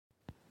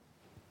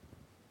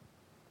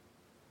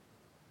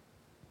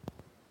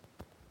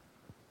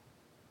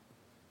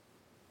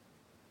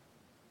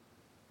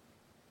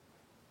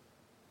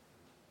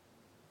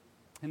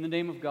In the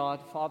name of God,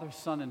 Father,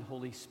 Son, and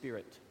Holy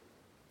Spirit.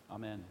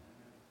 Amen.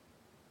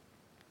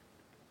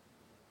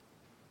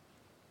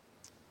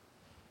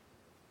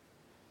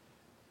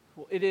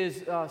 Well, it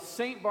is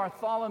St.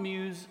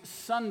 Bartholomew's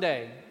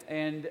Sunday,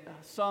 and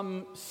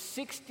some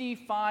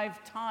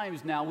 65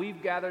 times now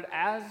we've gathered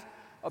as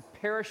a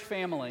parish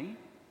family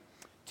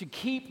to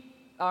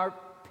keep our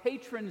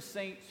patron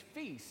saint's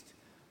feast,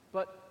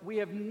 but we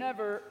have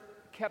never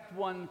kept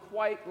one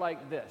quite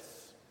like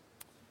this.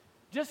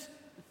 Just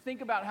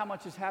think about how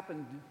much has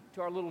happened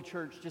to our little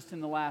church just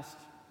since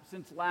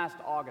last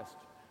August,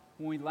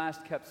 when we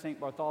last kept St.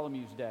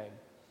 Bartholomew's Day.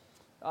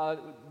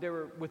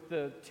 With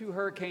the two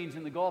hurricanes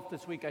in the Gulf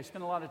this week, I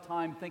spent a lot of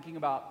time thinking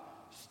about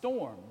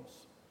storms.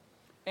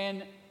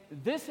 And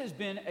this has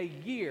been a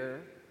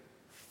year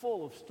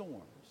full of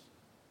storms.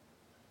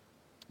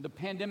 The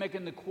pandemic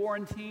and the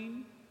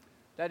quarantine,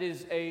 that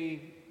is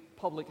a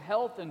public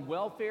health and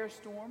welfare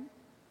storm.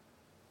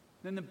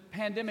 Then the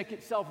pandemic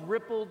itself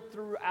rippled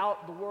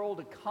throughout the world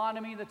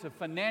economy. That's a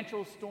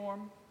financial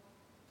storm.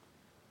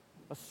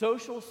 A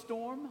social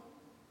storm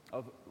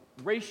of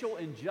racial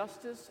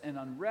injustice and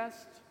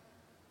unrest.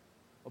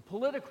 A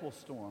political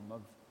storm.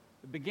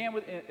 It began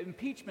with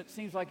impeachment.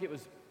 Seems like it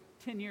was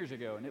 10 years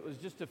ago, and it was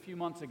just a few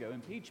months ago.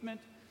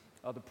 Impeachment,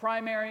 the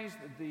primaries,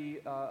 the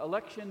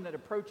election that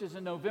approaches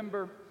in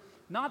November.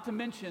 Not to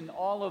mention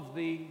all of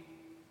the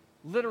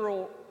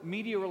literal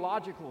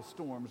meteorological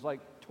storms like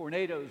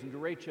tornadoes and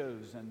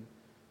derechos and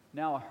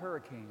now a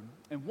hurricane.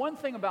 And one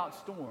thing about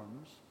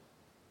storms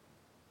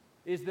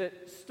is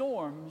that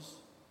storms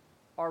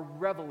are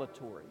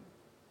revelatory.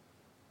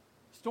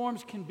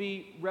 Storms can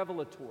be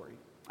revelatory.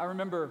 I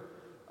remember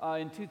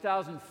in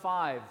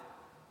 2005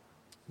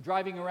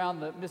 driving around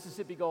the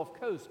Mississippi Gulf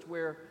Coast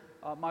where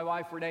my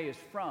wife Renee is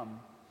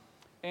from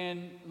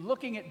and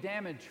looking at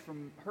damage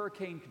from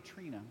Hurricane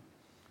Katrina.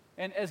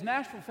 And as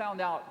Nashville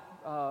found out,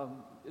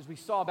 as we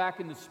saw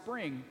back in the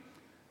spring,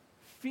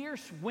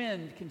 fierce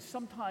wind can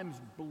sometimes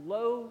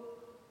blow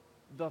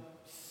the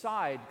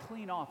side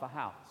clean off a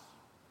house.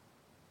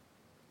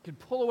 It can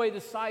pull away the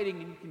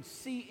siding and you can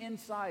see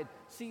inside,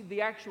 see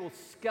the actual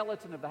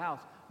skeleton of the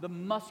house, the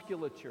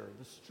musculature,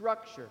 the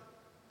structure,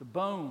 the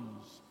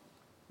bones,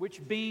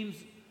 which beams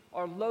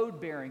are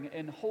load-bearing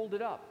and hold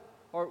it up,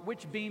 or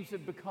which beams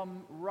have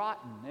become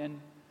rotten and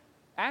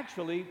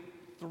actually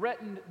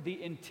threatened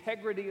the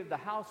integrity of the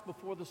house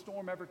before the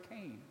storm ever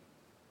came.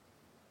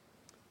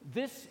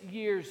 This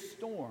year's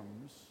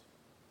storms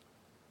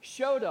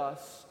showed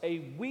us a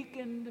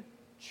weakened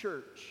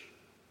church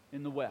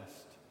in the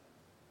West.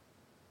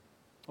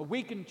 A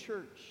weakened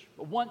church,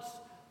 a once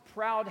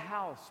proud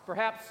house,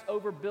 perhaps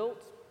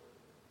overbuilt,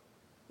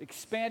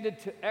 expanded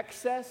to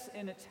excess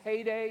in its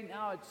heyday.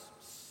 Now it's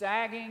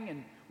sagging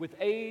and with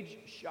age,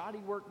 shoddy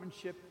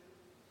workmanship,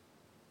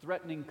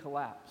 threatening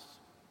collapse.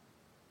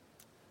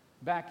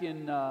 Back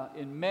in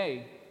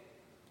May,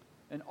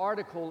 an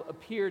article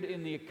appeared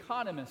in The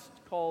Economist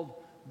called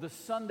 "The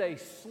Sunday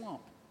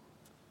Slump."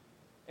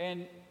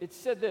 And it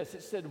said this,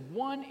 it said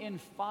 1 in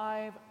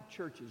 5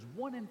 churches,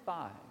 1 in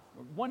 5,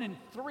 or 1 in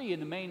 3 in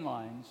the main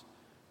lines,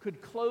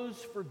 could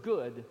close for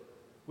good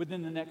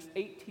within the next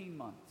 18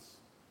 months.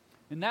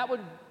 And that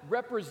would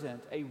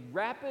represent a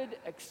rapid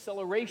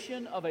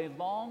acceleration of a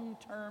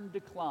long-term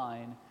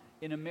decline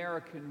in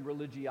American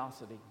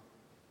religiosity.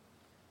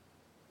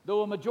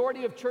 Though a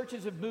majority of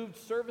churches have moved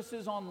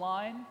services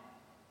online,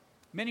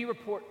 many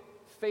report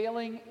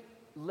failing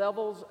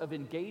levels of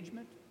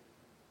engagement.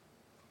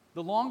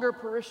 The longer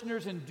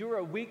parishioners endure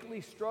a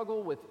weekly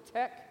struggle with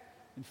tech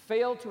and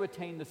fail to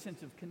attain the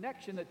sense of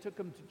connection that took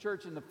them to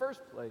church in the first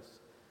place,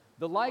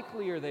 the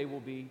likelier they will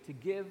be to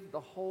give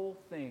the whole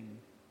thing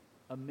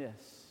a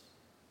miss.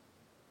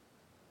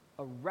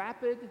 A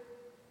rapid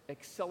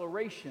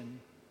acceleration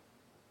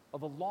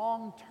of a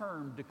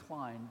long-term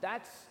decline.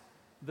 That's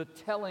the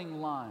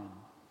telling line,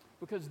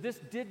 because this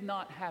did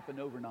not happen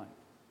overnight.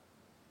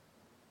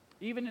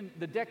 Even in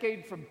the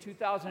decade from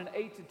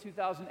 2008 to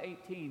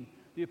 2018,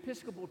 the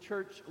Episcopal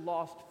Church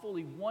lost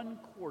fully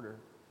 1/4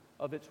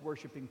 of its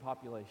worshiping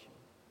population.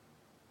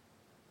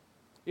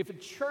 If a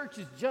church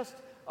is just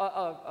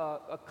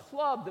a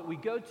club that we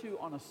go to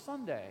on a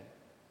Sunday,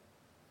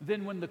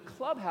 then when the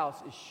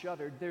clubhouse is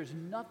shuttered, there's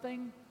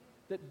nothing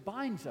that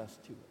binds us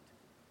to it.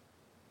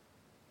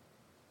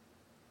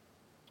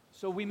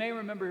 So we may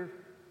remember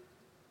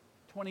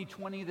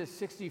 2020, the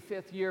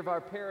 65th year of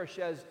our parish,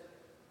 as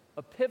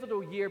a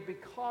pivotal year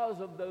because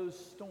of those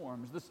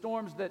storms, the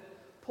storms that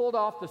pulled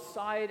off the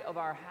side of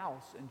our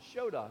house and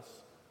showed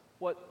us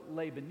what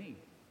lay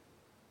beneath.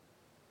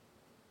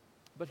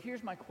 But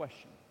here's my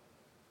question.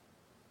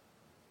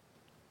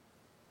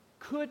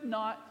 Could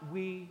not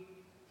we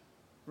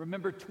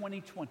remember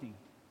 2020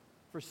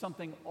 for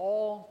something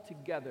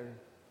altogether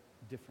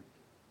different?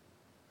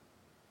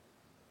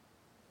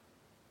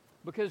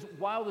 Because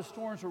while the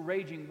storms were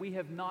raging, we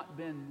have not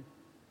been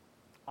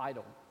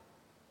idle.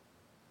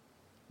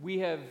 We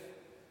have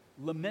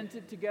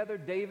lamented together.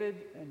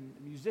 David and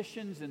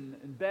musicians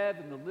and Bev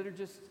and the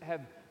liturgists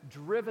have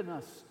driven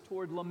us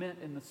toward lament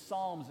in the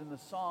psalms and the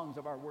songs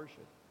of our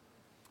worship.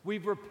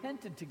 We've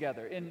repented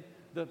together in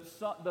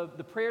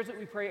the prayers that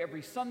we pray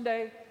every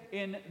Sunday,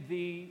 in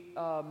the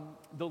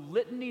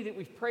litany that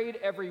we've prayed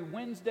every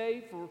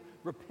Wednesday for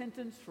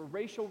repentance, for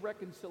racial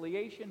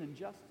reconciliation and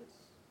justice.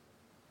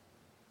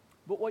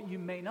 But what you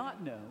may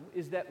not know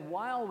is that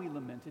while we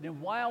lamented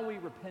and while we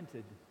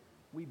repented,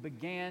 we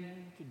began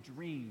to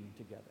dream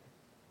together.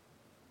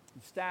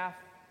 The staff,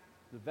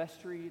 the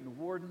vestry, and the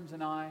wardens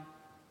and I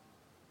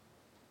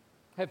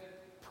have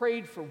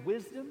prayed for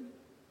wisdom.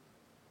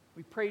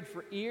 We prayed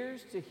for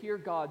ears to hear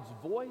God's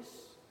voice,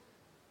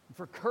 and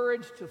for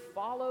courage to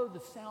follow the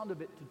sound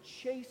of it, to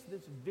chase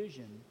this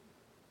vision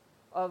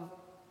of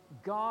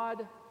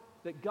God,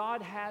 that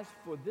God has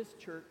for this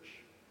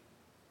church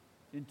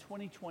in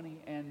 2020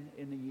 and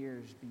in the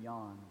years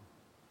beyond.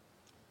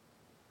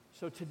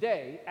 So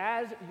today,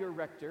 as your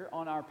rector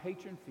on our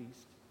patron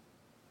feast,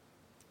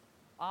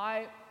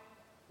 I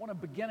want to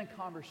begin a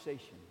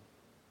conversation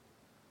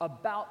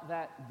about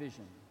that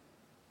vision,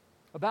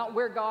 about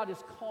where God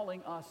is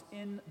calling us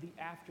in the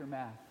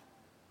aftermath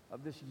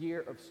of this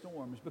year of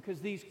storms, because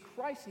these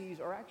crises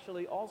are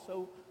actually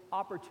also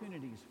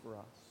opportunities for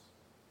us.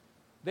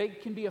 They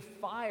can be a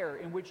fire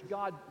in which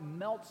God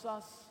melts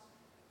us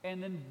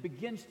and then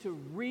begins to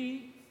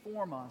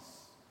reform us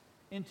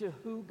into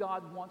who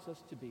God wants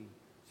us to be.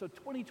 So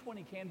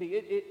 2020 can be,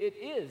 it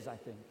is, I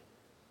think,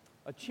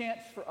 a chance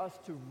for us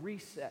to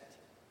reset,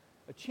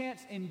 a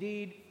chance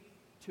indeed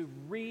to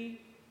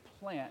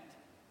replant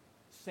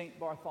St.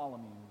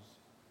 Bartholomew's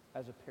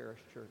as a parish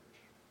church.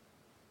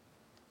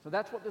 So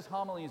that's what this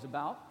homily is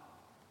about.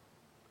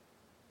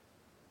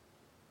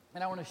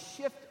 And I want to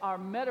shift our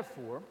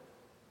metaphor,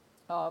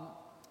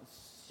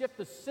 shift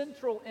the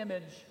central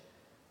image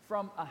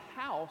from a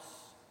house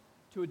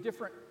to a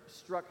different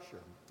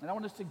structure. And I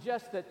want to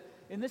suggest that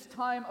in this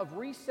time of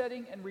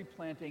resetting and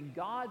replanting,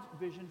 God's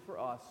vision for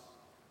us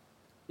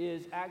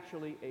is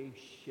actually a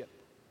ship.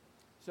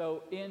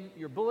 So in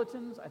your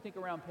bulletins, I think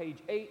around page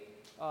 8,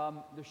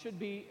 there should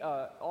be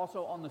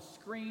also on the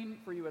screen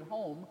for you at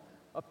home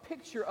a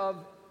picture of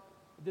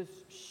this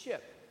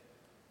ship.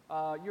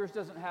 Yours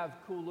doesn't have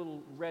cool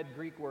little red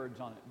Greek words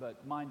on it,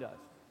 but mine does.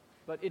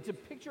 But it's a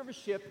picture of a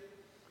ship,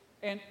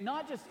 and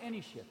not just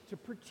any ship, it's a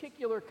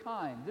particular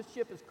kind. This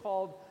ship is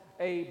called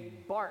a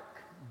barque,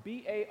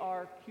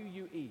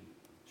 B-A-R-Q-U-E.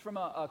 It's from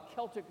a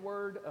Celtic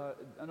word,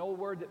 an old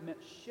word that meant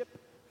ship,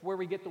 where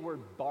we get the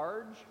word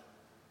barge.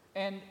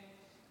 And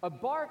a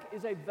barque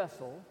is a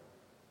vessel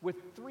with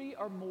 3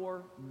 or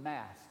more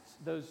masts,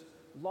 those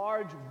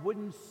large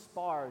wooden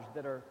spars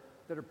that are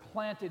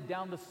planted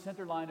down the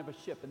center line of a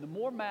ship. And the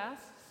more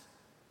masts,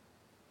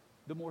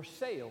 the more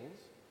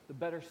sails, the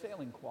better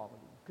sailing quality,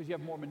 because you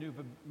have more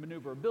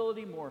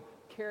maneuverability, more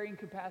carrying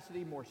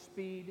capacity, more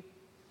speed.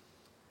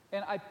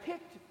 And I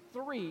picked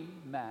 3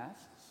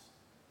 masts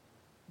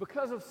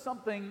because of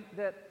something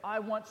that I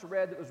once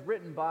read that was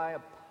written by a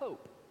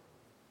pope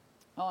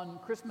on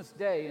Christmas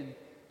Day in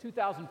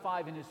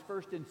 2005 in his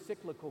first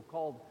encyclical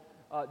called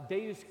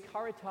Deus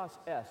Caritas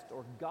Est,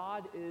 or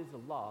God is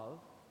Love.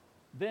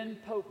 Then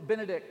Pope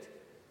Benedict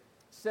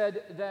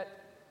said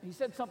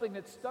something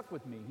that stuck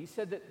with me. He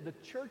said that the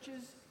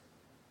church's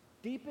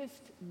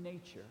deepest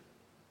nature,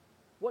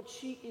 what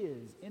she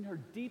is in her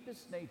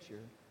deepest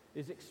nature,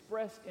 is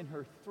expressed in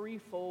her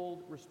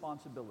threefold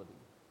responsibility.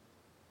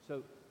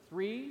 So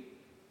 3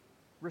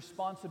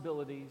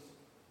 responsibilities,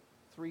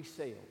 3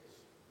 sails.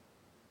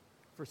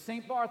 For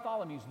St.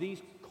 Bartholomew's,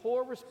 these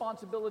core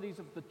responsibilities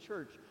of the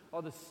church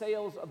are the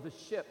sails of the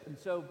ship. And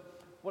so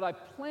what I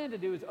plan to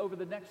do is over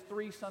the next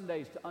 3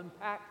 Sundays to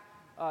unpack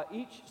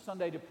each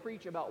Sunday to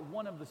preach about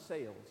one of the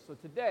sails. So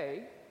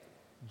today,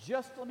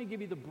 just let me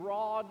give you the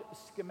broad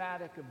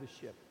schematic of the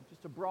ship,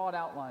 just a broad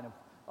outline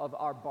of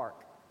our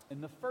barque.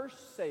 And the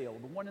first sail,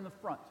 the one in the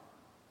front,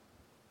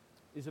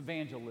 is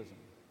evangelism.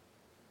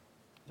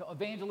 So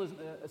evangelism,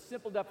 a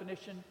simple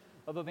definition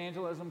of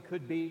evangelism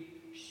could be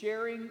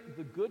sharing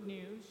the good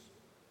news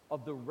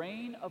of the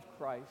reign of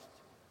Christ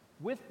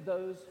with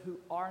those who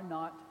are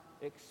not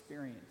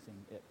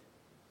experiencing it.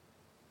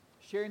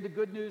 Sharing the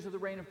good news of the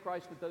reign of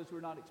Christ with those who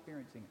are not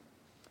experiencing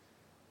it.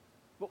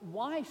 But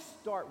why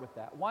start with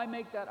that? Why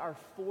make that our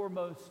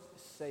foremost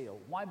sail?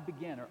 Why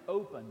begin or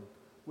open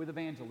with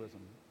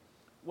evangelism?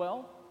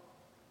 Well,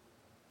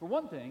 for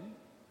one thing,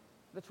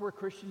 that's where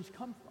Christians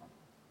come from.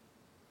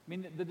 I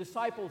mean, the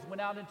disciples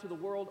went out into the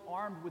world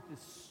armed with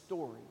this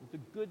story, with the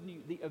good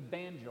news, the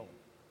evangel,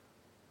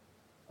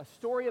 a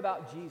story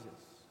about Jesus.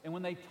 And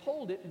when they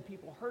told it and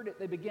people heard it,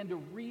 they began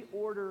to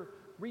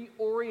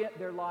reorient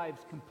their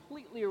lives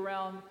completely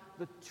around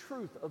the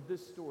truth of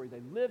this story.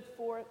 They lived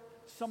for it.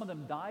 Some of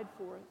them died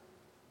for it.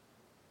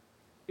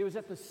 It was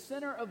at the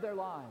center of their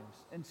lives.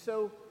 And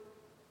so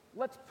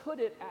let's put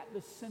it at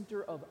the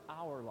center of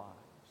our lives.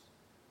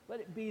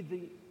 Let it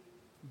be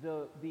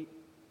the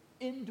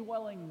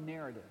indwelling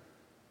narrative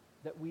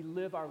that we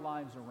live our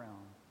lives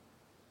around.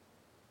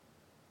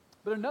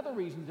 But another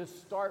reason to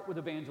start with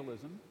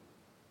evangelism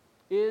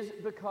is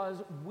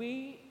because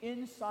we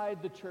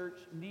inside the church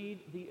need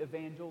the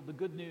evangel, the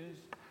good news,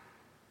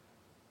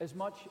 as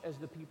much as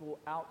the people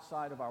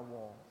outside of our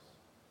walls.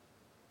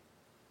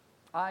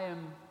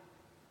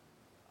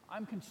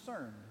 I'm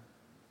concerned.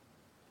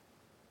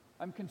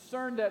 I'm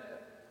concerned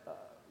that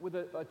with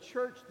a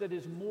church that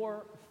is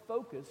more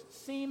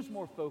focused, seems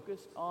more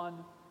focused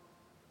on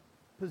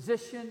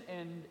position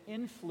and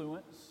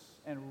influence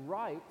and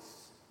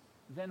rights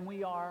than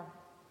we are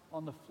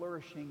on the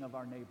flourishing of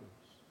our neighbors.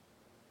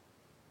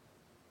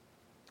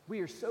 We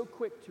are so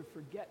quick to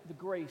forget the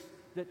grace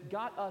that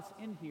got us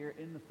in here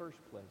in the first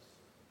place,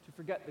 to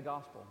forget the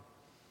gospel.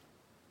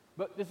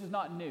 But this is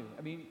not new.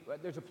 I mean,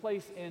 there's a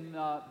place in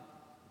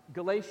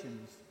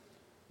Galatians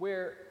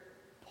where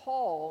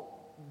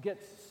Paul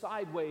gets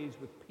sideways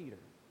with Peter.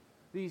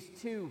 These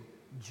two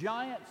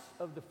giants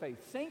of the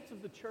faith, saints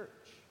of the church,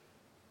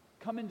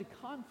 come into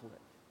conflict.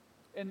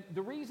 And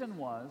the reason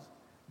was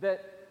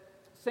that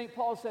St.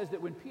 Paul says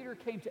that when Peter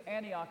came to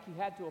Antioch, he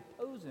had to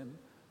oppose him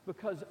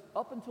because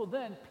up until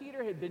then,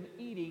 Peter had been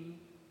eating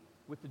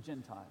with the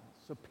Gentiles.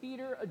 So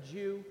Peter, a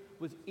Jew,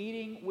 was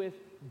eating with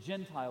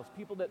Gentiles,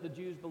 people that the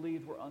Jews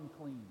believed were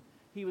unclean.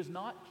 He was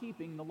not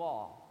keeping the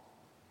law.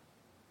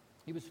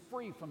 He was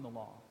free from the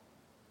law.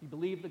 He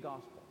believed the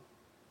gospel.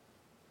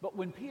 But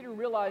when Peter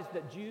realized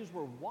that Jews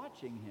were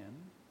watching him,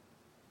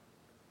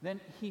 then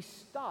he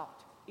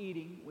stopped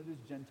eating with his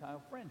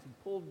Gentile friends. He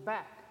pulled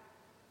back,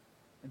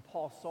 and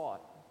Paul saw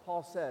it.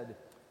 Paul said,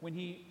 when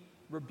he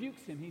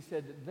rebukes him, he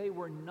said that they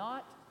were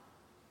not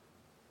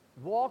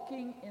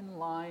walking in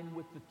line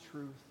with the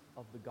truth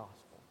of the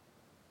gospel.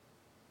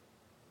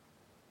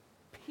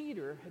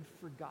 Peter had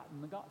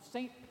forgotten the gospel.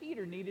 St.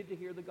 Peter needed to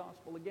hear the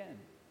gospel again.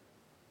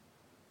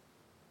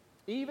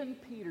 Even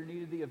Peter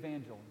needed the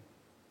evangel.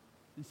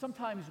 And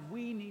sometimes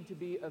we need to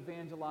be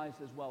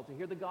evangelized as well, to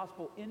hear the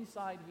gospel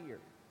inside here,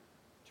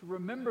 to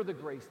remember the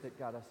grace that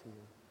got us here,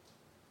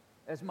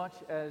 as much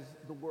as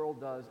the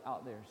world does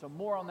out there. So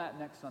more on that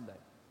next Sunday.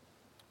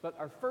 But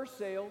our first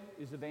sale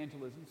is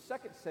evangelism.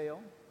 Second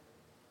sale,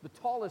 the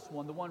tallest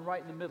one, the one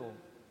right in the middle,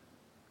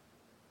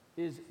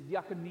 is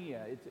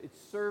diakonia. It's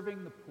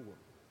serving the poor,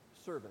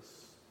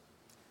 service.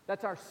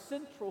 That's our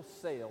central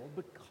sale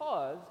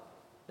because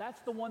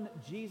that's the one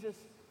that Jesus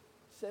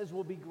says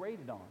will be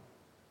graded on.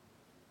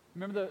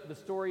 Remember the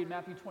story in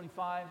Matthew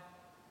 25?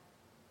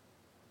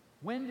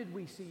 When did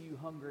we see you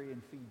hungry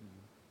and feed you,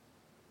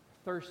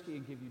 thirsty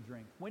and give you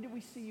drink? When did we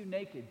see you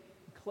naked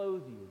and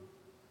clothe you,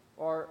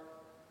 or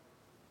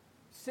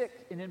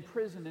sick and in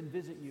prison and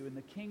visit you? And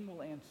the king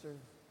will answer,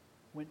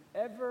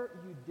 whenever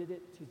you did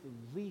it to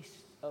the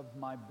least of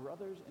my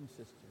brothers and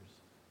sisters,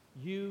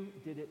 you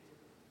did it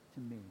to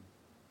me.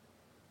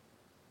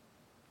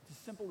 It's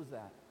as simple as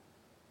that.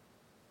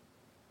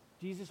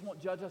 Jesus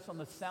won't judge us on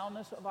the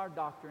soundness of our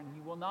doctrine. He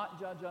will not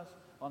judge us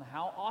on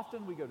how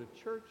often we go to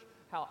church,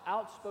 how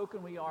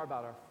outspoken we are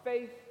about our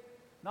faith,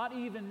 not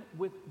even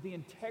with the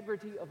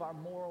integrity of our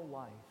moral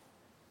life.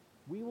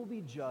 We will be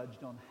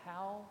judged on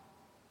how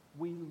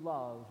we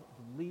love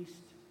the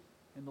least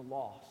and the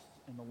lost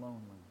and the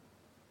lonely.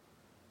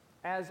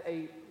 As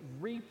a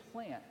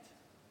replant,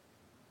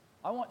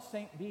 I want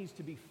St. Bees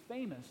to be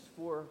famous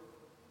for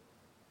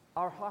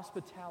our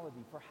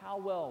hospitality, for how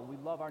well we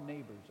love our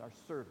neighbors, our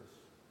service.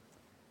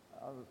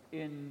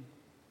 In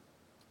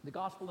The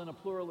Gospel in a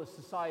Pluralist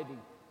Society,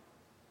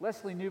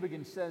 Leslie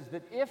Newbegin says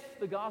that if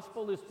the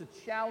gospel is to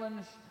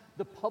challenge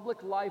the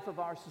public life of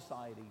our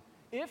society,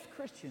 if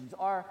Christians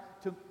are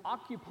to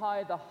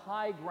occupy the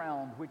high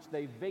ground which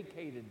they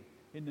vacated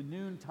in the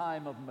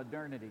noontime of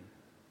modernity,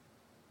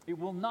 it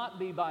will not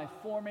be by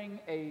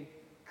forming a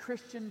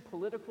Christian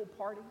political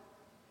party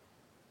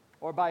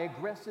or by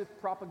aggressive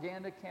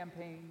propaganda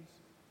campaigns.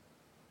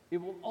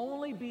 It will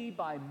only be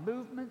by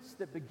movements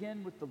that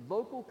begin with the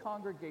local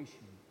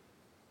congregation,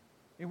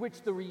 in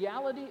which the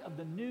reality of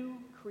the new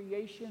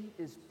creation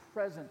is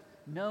present,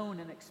 known,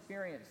 and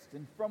experienced,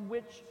 and from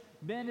which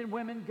men and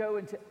women go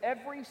into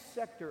every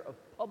sector of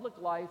public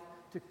life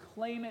to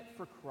claim it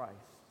for Christ.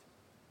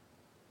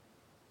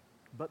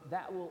 But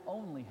that will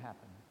only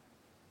happen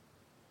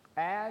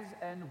as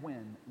and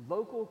when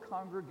local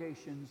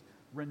congregations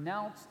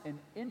renounce an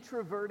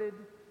introverted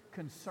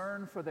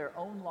concern for their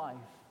own life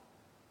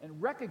and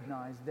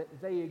recognize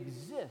that they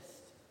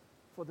exist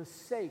for the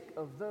sake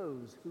of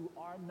those who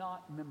are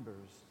not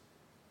members,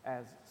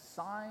 as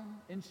sign,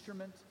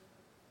 instrument,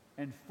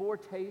 and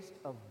foretaste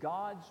of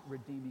God's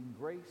redeeming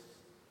grace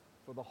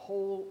for the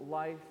whole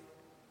life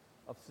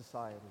of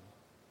society.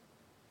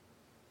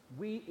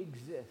 We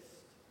exist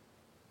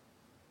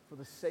for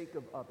the sake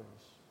of others.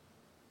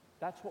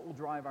 That's what will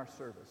drive our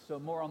service. So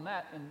more on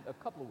that in a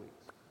couple of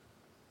weeks.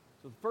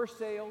 So the first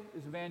sale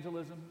is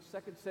evangelism.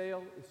 Second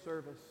sale is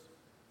service.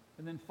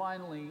 And then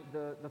finally,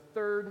 the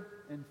third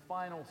and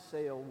final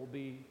sale will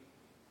be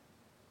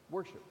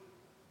worship,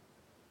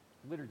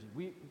 liturgy.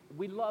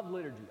 We love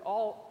liturgy.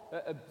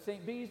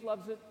 St. Bees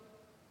loves it.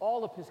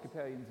 All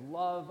Episcopalians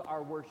love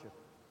our worship.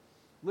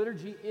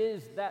 Liturgy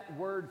is that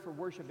word for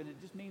worship, and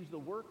it just means the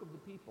work of the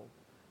people.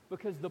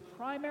 Because the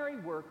primary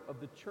work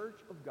of the Church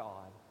of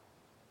God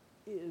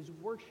is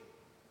worship.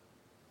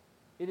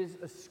 It is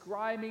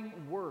ascribing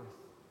worth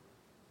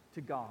to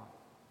God.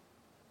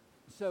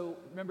 So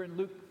remember in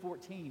Luke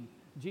 14,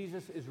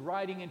 Jesus is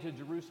riding into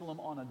Jerusalem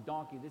on a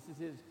donkey. This is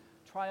his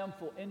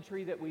triumphal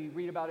entry that we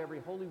read about every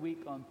Holy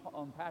Week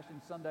on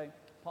Passion Sunday,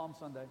 Palm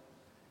Sunday.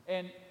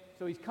 And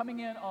so he's coming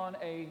in on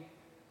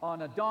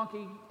a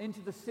donkey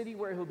into the city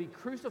where he'll be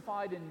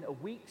crucified in a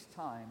week's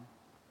time.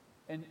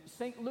 And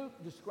St.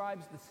 Luke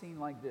describes the scene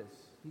like this.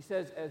 He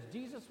says, as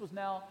Jesus was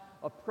now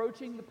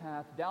approaching the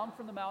path down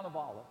from the Mount of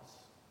Olives,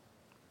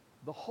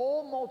 the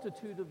whole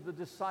multitude of the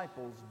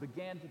disciples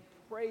began to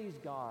praise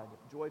God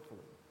joyfully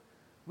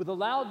with a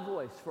loud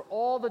voice for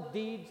all the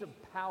deeds of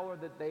power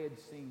that they had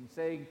seen,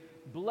 saying,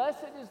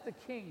 "Blessed is the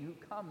King who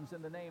comes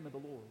in the name of the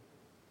Lord."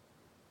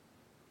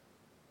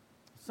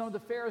 Some of the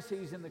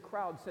Pharisees in the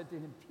crowd said to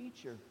him,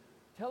 "Teacher,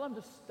 tell him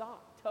to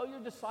stop. Tell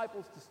your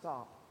disciples to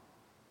stop."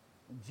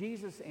 And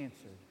Jesus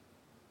answered,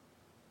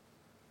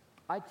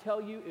 "I tell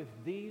you, if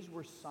these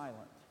were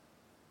silent,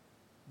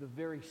 the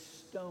very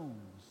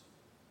stones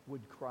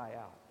would cry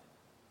out."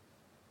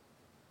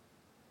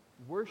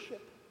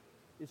 Worship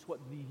is what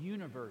the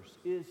universe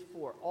is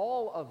for.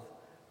 All of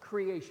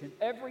creation,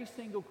 every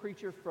single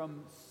creature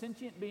from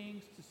sentient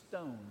beings to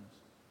stones,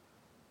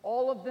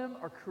 all of them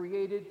are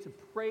created to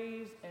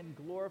praise and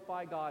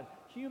glorify God,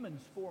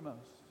 humans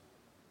foremost.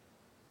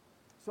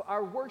 So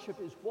our worship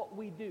is what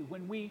we do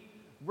when we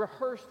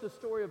rehearse the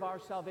story of our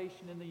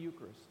salvation in the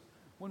Eucharist,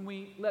 when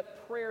we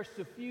let prayer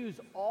suffuse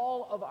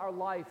all of our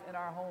life in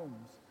our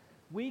homes.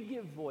 We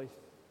give voice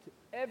to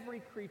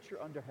every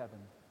creature under heaven,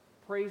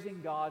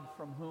 praising God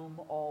from whom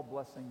all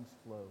blessings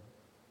flow.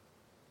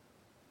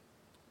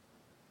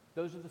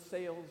 Those are the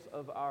sails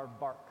of our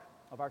bark,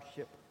 of our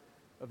ship: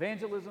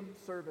 evangelism,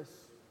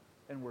 service,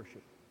 and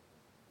worship.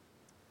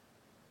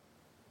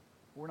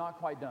 We're not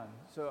quite done.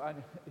 So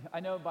I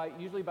know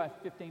usually by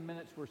 15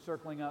 minutes we're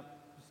circling up.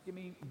 Just give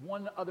me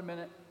one other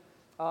minute,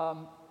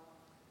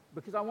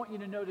 because I want you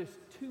to notice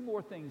two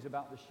more things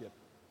about the ship.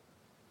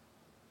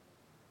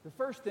 The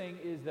first thing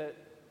is that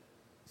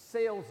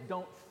sails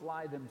don't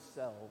fly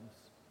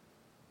themselves.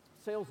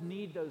 Sails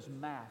need those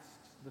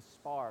masts, the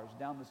spars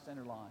down the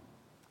center line,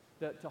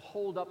 to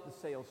hold up the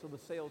sails so the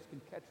sails can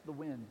catch the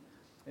wind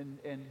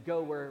and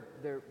go where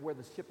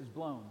the ship is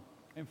blown.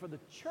 And for the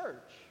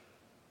church,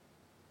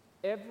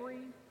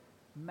 every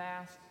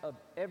mast of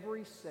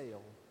every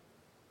sail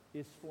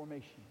is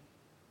formation.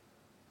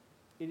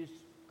 It is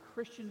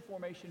Christian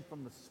formation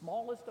from the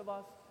smallest of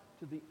us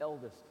to the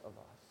eldest of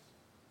us.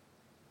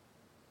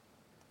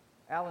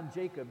 Alan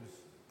Jacobs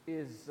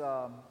is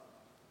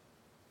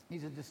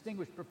he's a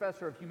distinguished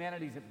professor of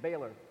humanities at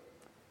Baylor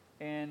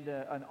and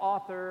an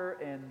author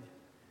and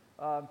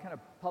kind of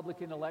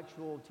public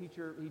intellectual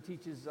teacher. He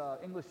teaches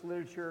English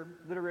literature,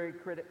 literary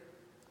critic.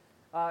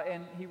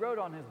 And he wrote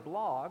on his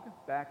blog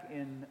back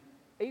in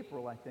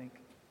April, I think,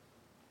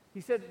 he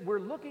said, "We're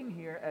looking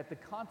here at the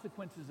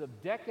consequences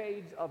of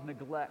decades of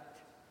neglect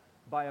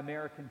by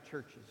American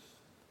churches.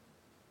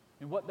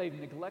 And what they've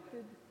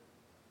neglected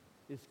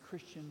is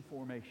Christian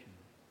formation.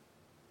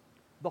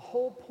 The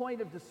whole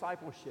point of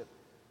discipleship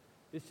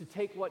is to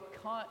take what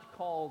Kant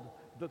called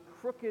the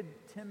crooked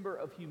timber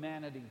of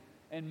humanity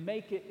and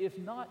make it, if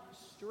not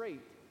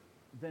straight,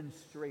 then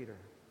straighter,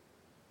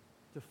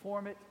 to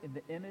form it in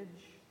the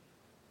image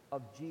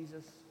of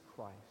Jesus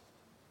Christ."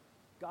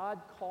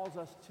 God calls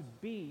us to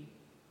be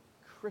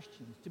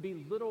Christians, to be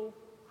little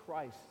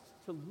Christs,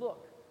 to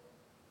look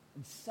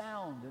and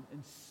sound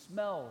and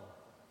smell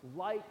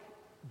like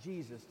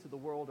Jesus to the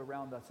world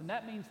around us. And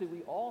that means that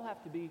we all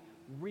have to be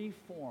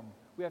reformed.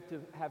 We have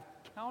to have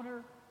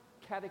counter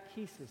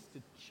catechesis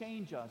to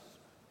change us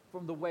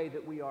from the way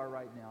that we are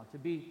right now, to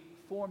be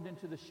formed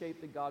into the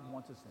shape that God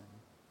wants us in.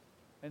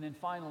 And then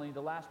finally,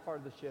 the last part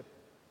of the ship,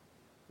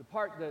 the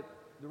part that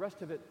the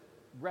rest of it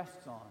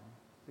rests on,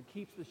 that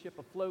keeps the ship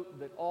afloat,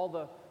 that all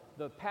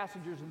the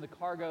passengers and the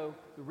cargo,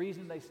 the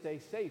reason they stay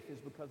safe is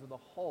because of the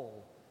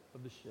hull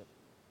of the ship.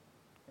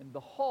 And the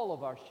hull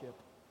of our ship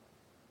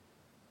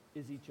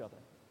is each other.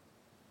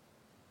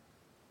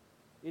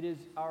 It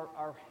is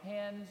our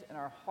hands and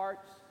our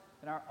hearts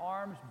and our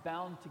arms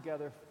bound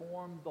together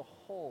form the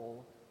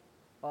whole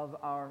of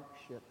our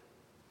ship.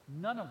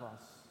 None of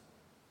us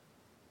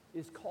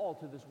is called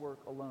to this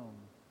work alone.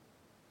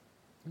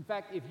 In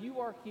fact, if you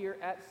are here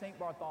at St.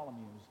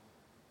 Bartholomew's,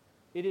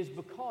 it is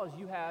because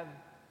you have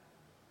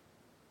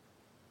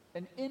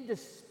an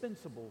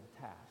indispensable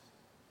task.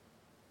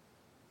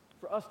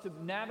 For us to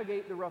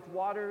navigate the rough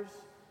waters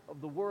of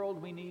the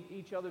world, we need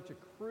each other to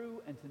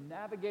crew and to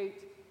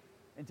navigate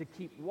and to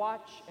keep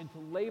watch and to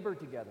labor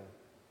together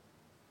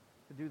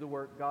to do the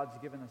work God's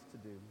given us to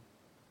do.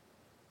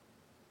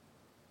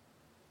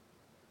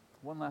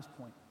 One last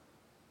point.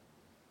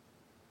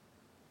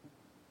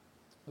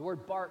 The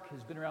word bark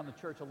has been around the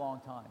church a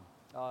long time.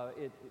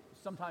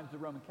 Sometimes the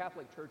Roman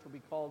Catholic Church will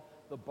be called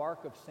the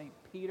bark of St.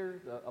 Peter,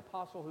 the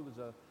apostle who was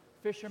a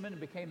fisherman and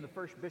became the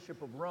first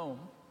bishop of Rome.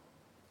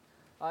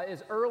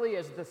 As early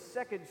as the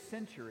 2nd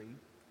century,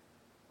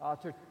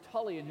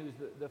 Tertullian, who's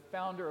the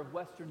founder of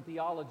Western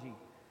theology,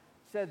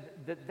 said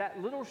that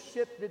little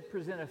ship did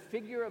present a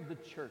figure of the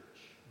church.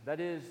 That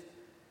is,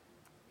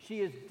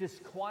 She is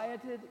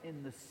disquieted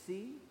in the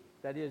sea,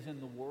 that is, in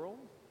the world,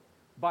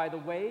 by the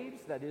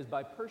waves, that is,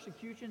 by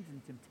persecutions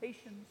and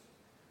temptations.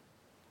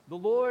 The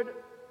Lord,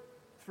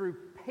 through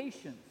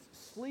patience,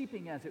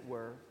 sleeping as it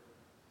were,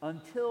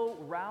 until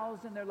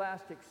roused in their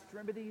last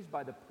extremities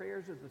by the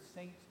prayers of the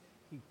saints,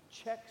 he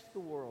checks the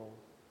world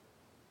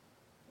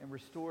and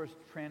restores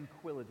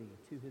tranquility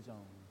to his own.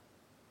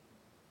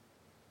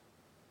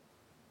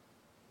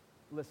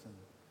 Listen.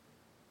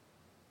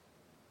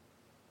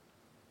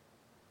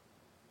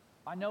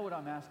 I know what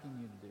I'm asking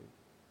you to do.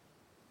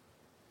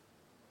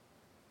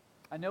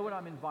 I know what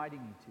I'm inviting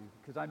you to,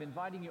 because I'm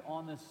inviting you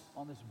on this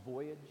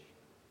voyage.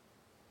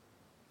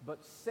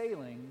 But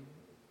sailing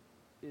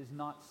is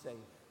not safe.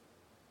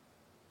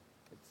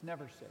 It's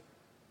never safe.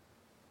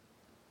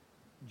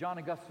 John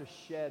Augustus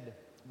Shedd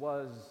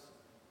was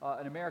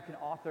an American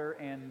author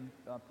and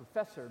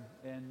professor,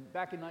 and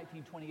back in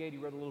 1928 he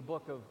wrote a little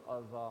book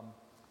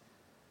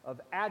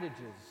of adages,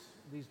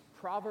 these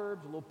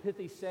proverbs, little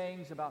pithy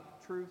sayings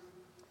about truth.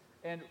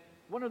 And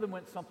one of them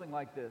went something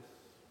like this: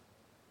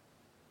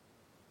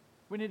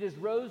 when it is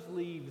rose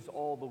leaves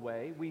all the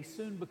way, we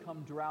soon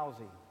become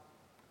drowsy.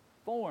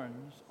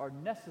 Thorns are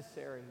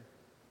necessary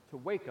to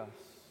wake us.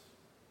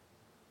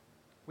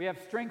 We have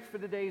strength for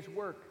the day's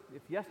work.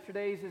 If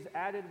yesterday's is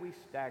added, we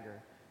stagger.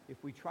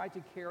 If we try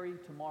to carry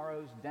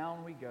tomorrow's,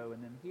 down we go.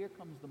 And then here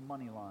comes the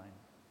money line.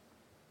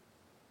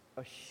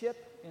 A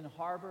ship in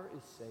harbor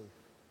is safe.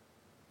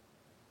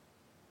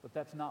 But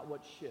that's not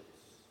what ships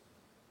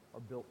are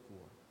built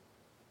for.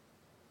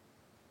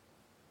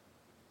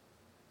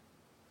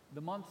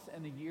 The months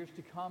and the years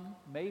to come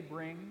may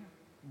bring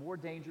more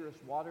dangerous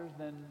waters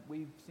than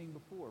we've seen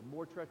before,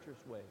 more treacherous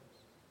waves.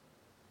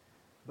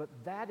 But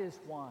that is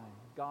why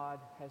God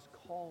has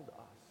called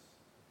us.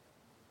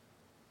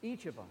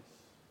 Each of us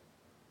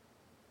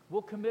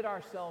will commit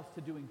ourselves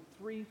to doing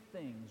three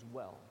things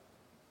well: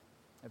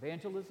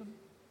 evangelism,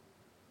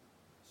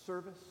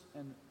 service,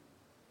 and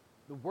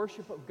the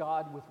worship of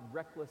God with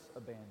reckless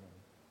abandon.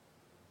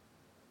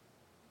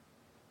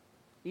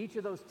 Each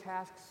of those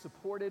tasks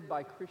supported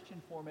by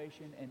Christian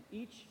formation, and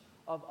each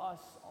of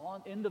us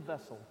in the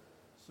vessel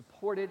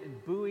supported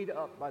and buoyed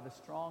up by the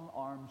strong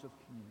arms of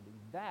community.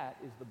 That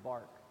is the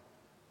bark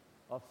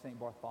of St.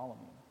 Bartholomew.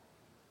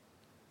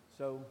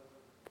 So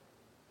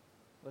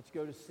let's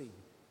go to sea.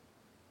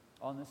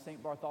 On this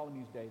St.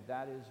 Bartholomew's Day,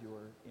 that is your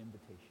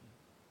invitation.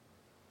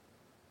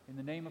 In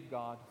the name of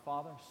God,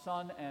 Father,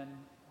 Son, and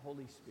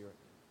Holy Spirit.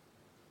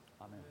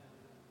 Amen.